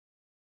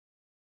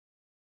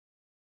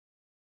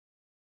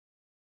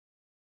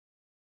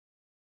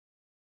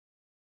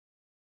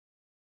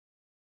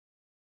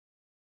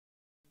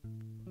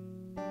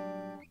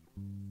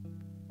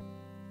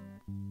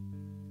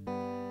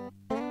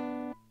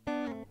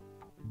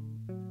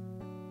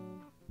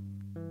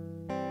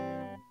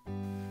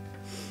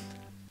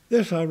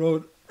This I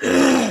wrote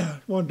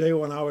one day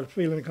when I was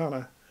feeling kind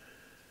of, I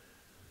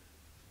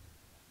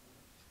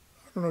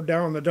don't know,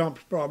 down in the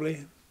dumps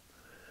probably,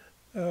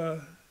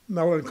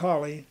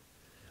 melancholy.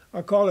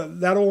 I call it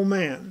That Old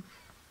Man.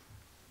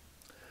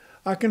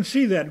 I can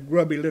see that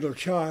grubby little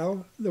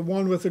child, the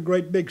one with the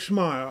great big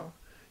smile,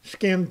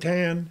 skin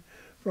tanned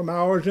from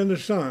hours in the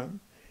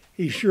sun.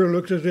 He sure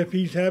looks as if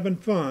he's having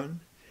fun.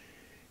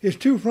 His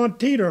two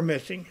front teeth are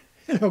missing.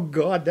 Oh,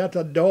 God, that's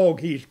a dog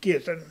he's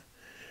kissing.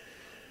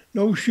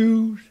 No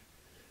shoes,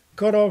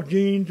 cut-off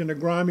jeans, and a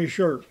grimy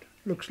shirt.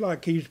 Looks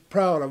like he's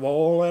proud of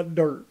all that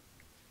dirt.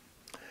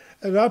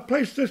 As I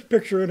place this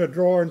picture in a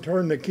drawer and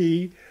turn the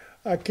key,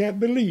 I can't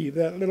believe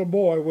that little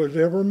boy was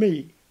ever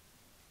me.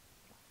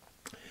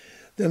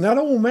 Then that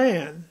old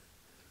man,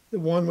 the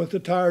one with the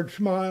tired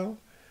smile,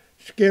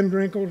 skin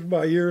wrinkles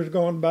by years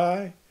gone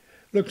by,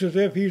 looks as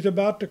if he's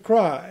about to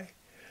cry.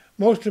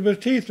 Most of his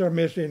teeth are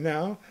missing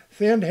now,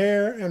 thinned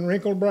hair and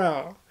wrinkled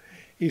brow.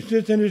 He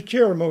sits in his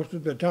chair most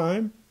of the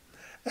time.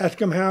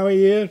 Ask him how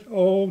he is,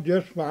 oh,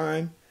 just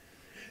fine.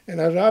 And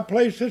as I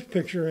place this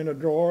picture in a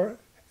drawer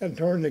and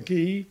turn the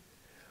key,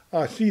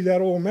 I see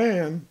that old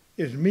man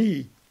is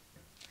me.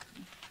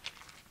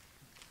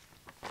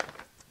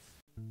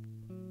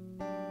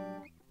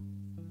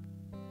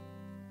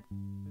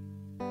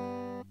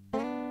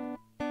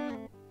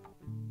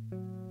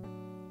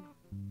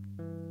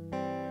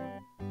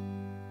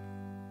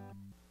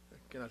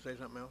 Can I say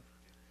something else?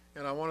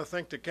 And I want to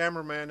thank the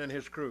cameraman and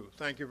his crew.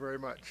 Thank you very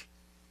much.